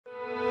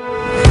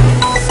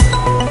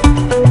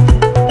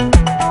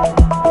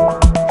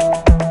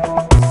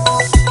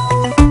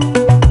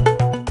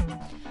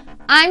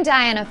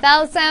Diana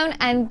Felzone,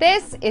 and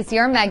this is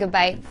your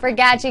Megabyte for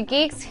gadget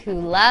geeks who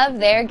love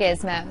their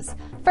gizmos.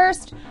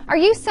 First, are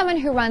you someone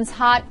who runs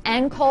hot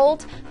and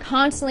cold,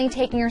 constantly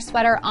taking your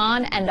sweater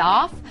on and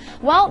off?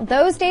 Well,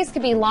 those days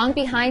could be long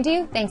behind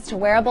you thanks to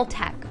wearable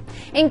tech.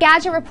 In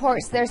Gadget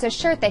Reports, there's a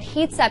shirt that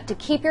heats up to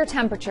keep your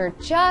temperature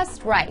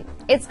just right.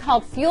 It's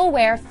called Fuel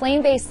Wear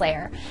Flame Base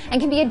Layer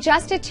and can be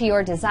adjusted to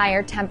your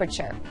desired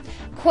temperature.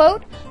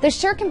 Quote, the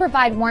shirt can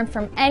provide warmth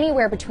from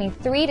anywhere between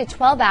 3 to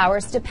 12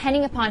 hours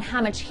depending upon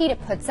how much heat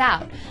it puts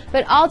out,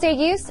 but all-day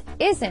use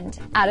isn't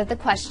out of the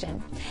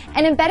question.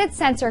 An embedded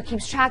sensor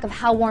keeps track of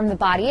how warm the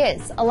body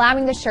is,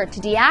 allowing the shirt to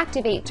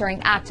deactivate during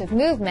active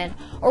movement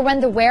or when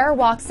the wearer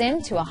walks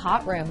into a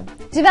hot room.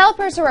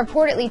 Developers are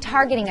reportedly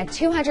targeting a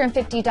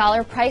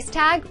 $250 price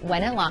tag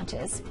when it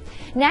launches.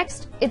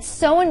 Next, it's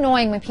so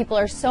annoying when people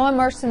are so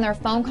immersed in their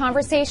phone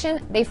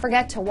conversation, they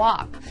forget to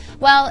walk.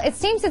 Well, it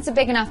seems it's a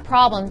big enough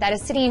problem that a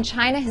city in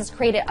China has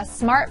created a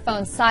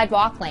smartphone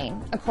sidewalk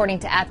lane, according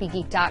to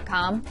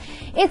appygeek.com.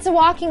 It's a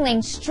walking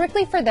lane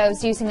strictly for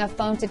those using a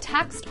phone to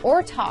text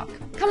or talk.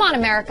 Come on,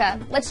 America,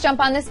 let's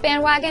jump on this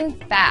bandwagon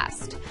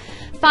fast.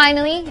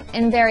 Finally,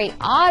 in very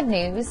odd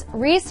news,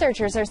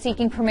 researchers are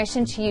seeking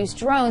permission to use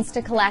drones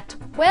to collect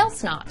whale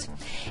snot.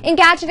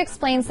 Engadget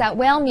explains that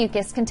whale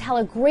mucus can tell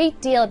a great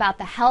deal about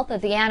the health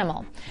of the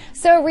animal.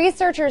 So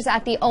researchers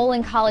at the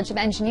Olin College of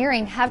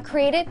Engineering have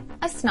created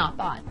a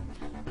snotbot.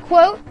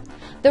 Quote,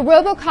 the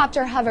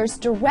robocopter hovers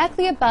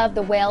directly above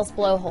the whale's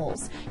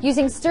blowholes,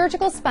 using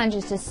surgical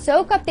sponges to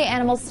soak up the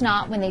animal's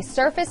snot when they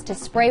surface to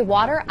spray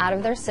water out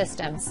of their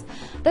systems.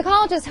 The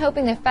college is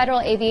hoping the Federal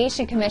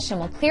Aviation Commission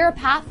will clear a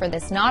path for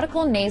this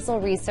nautical nasal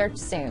research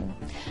soon.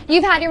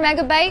 You've had your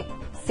Megabyte.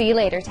 See you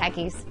later,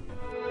 techies.